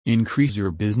Increase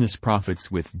your business profits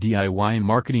with DIY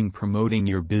marketing. Promoting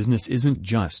your business isn't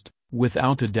just,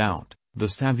 without a doubt, the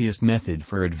savviest method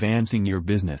for advancing your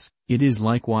business, it is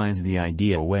likewise the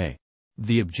ideal way.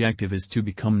 The objective is to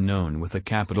become known with a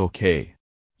capital K.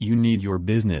 You need your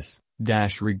business,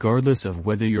 regardless of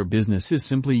whether your business is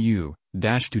simply you,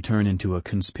 to turn into a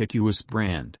conspicuous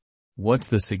brand. What's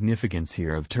the significance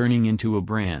here of turning into a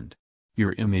brand?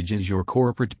 Your image is your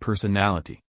corporate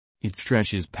personality. It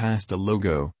stretches past a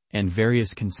logo, and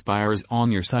various conspires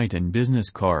on your site and business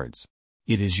cards.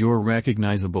 It is your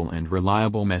recognizable and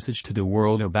reliable message to the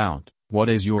world about what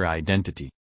is your identity.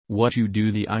 What you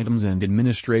do, the items and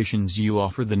administrations you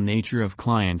offer, the nature of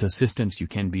client assistance you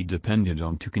can be depended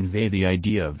on to convey the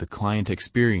idea of the client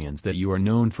experience that you are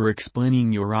known for.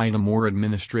 Explaining your item or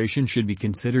administration should be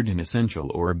considered an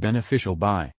essential or beneficial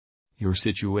by your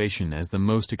situation as the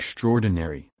most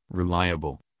extraordinary,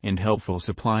 reliable, and helpful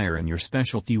supplier in your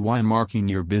specialty. Why marking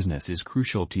your business is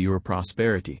crucial to your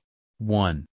prosperity.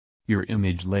 1. Your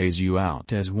image lays you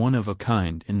out as one of a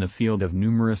kind in the field of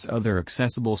numerous other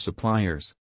accessible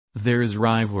suppliers. There is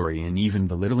rivalry in even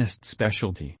the littlest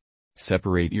specialty.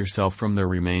 Separate yourself from the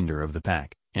remainder of the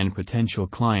pack, and potential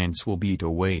clients will beat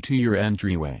away to your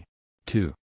entryway.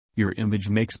 2. Your image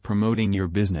makes promoting your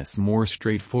business more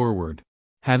straightforward.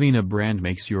 Having a brand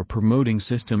makes your promoting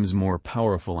systems more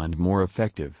powerful and more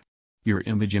effective. Your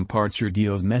image imparts your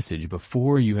deal's message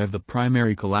before you have the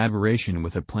primary collaboration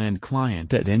with a planned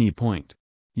client at any point.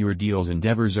 Your deal's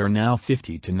endeavors are now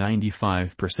 50 to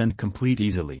 95% complete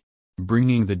easily.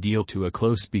 Bringing the deal to a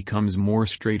close becomes more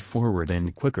straightforward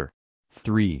and quicker.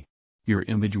 3. Your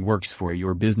image works for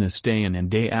your business day in and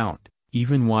day out,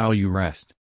 even while you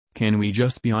rest. Can we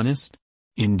just be honest?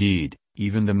 Indeed,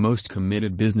 even the most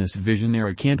committed business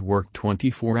visionary can't work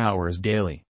 24 hours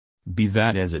daily. Be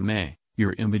that as it may,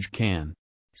 your image can.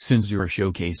 Since your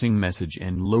showcasing message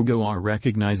and logo are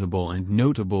recognizable and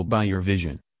notable by your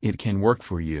vision, it can work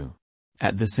for you.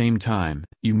 At the same time,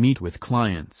 you meet with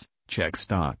clients, check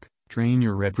stock, train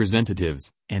your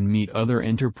representatives, and meet other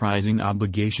enterprising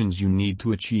obligations you need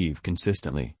to achieve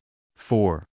consistently.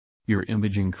 4. Your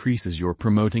image increases your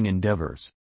promoting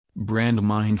endeavors. Brand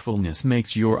mindfulness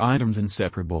makes your items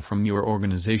inseparable from your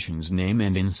organization's name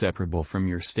and inseparable from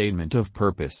your statement of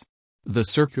purpose. The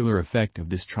circular effect of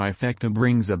this trifecta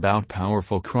brings about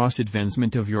powerful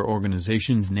cross-advancement of your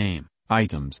organization's name,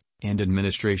 items, and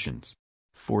administrations.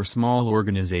 For small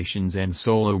organizations and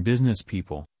solo business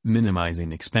people,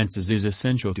 minimizing expenses is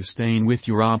essential to staying with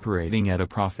your operating at a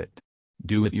profit.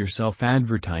 Do-it-yourself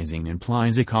advertising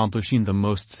implies accomplishing the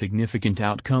most significant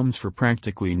outcomes for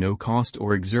practically no cost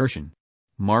or exertion.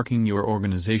 Marking your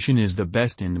organization is the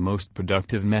best and most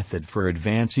productive method for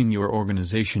advancing your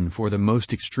organization for the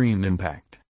most extreme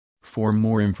impact. For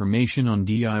more information on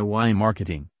DIY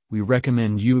marketing, we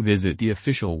recommend you visit the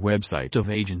official website of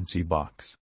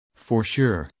AgencyBox. For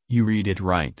sure, you read it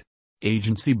right.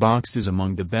 AgencyBox is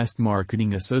among the best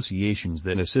marketing associations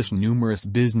that assist numerous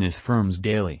business firms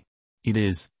daily. It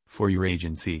is, for your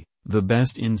agency, the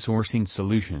best insourcing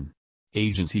solution.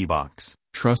 AgencyBox,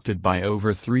 trusted by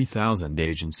over 3,000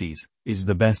 agencies, is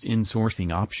the best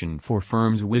insourcing option for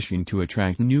firms wishing to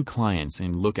attract new clients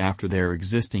and look after their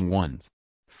existing ones.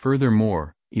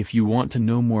 Furthermore, if you want to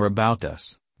know more about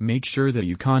us, make sure that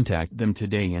you contact them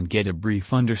today and get a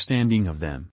brief understanding of them.